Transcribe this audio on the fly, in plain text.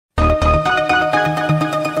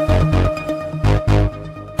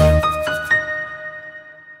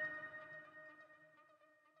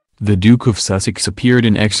The Duke of Sussex appeared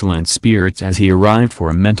in excellent spirits as he arrived for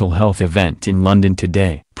a mental health event in London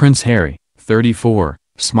today. Prince Harry, 34,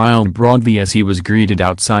 smiled broadly as he was greeted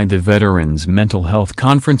outside the Veterans Mental Health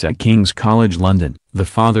Conference at King's College London. The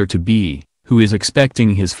father-to-be, who is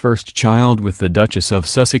expecting his first child with the Duchess of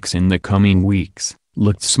Sussex in the coming weeks,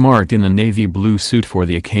 looked smart in a navy blue suit for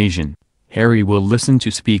the occasion. Harry will listen to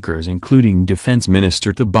speakers including Defence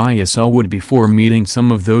Minister Tobias Ellwood before meeting some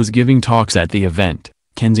of those giving talks at the event,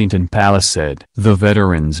 Kensington Palace said. The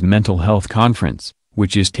Veterans Mental Health Conference,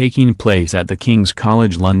 which is taking place at the King's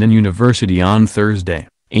College London University on Thursday,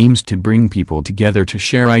 aims to bring people together to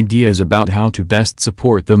share ideas about how to best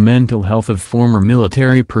support the mental health of former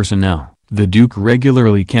military personnel. The Duke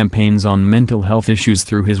regularly campaigns on mental health issues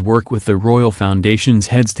through his work with the Royal Foundation's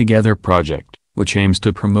Heads Together project, which aims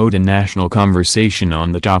to promote a national conversation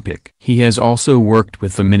on the topic. He has also worked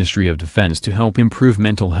with the Ministry of Defence to help improve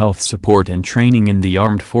mental health support and training in the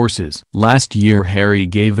armed forces. Last year Harry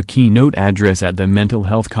gave a keynote address at the Mental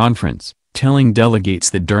Health Conference, telling delegates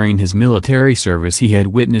that during his military service he had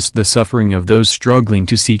witnessed the suffering of those struggling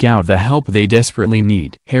to seek out the help they desperately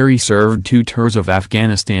need. Harry served 2 tours of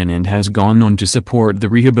Afghanistan and has gone on to support the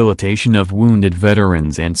rehabilitation of wounded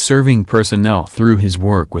veterans and serving personnel through his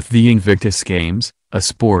work with the Invictus Games, a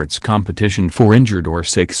sports competition for injured or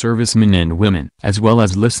sick servicemen and women. As well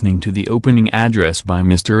as listening to the opening address by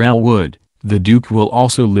Mr. Ellwood, the Duke will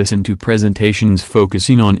also listen to presentations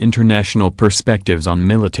focusing on international perspectives on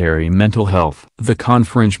military mental health. The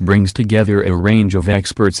conference brings together a range of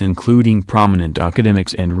experts including prominent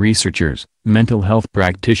academics and researchers, mental health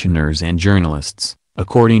practitioners and journalists.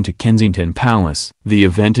 According to Kensington Palace, the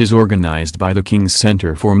event is organized by the King's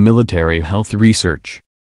Centre for Military Health Research.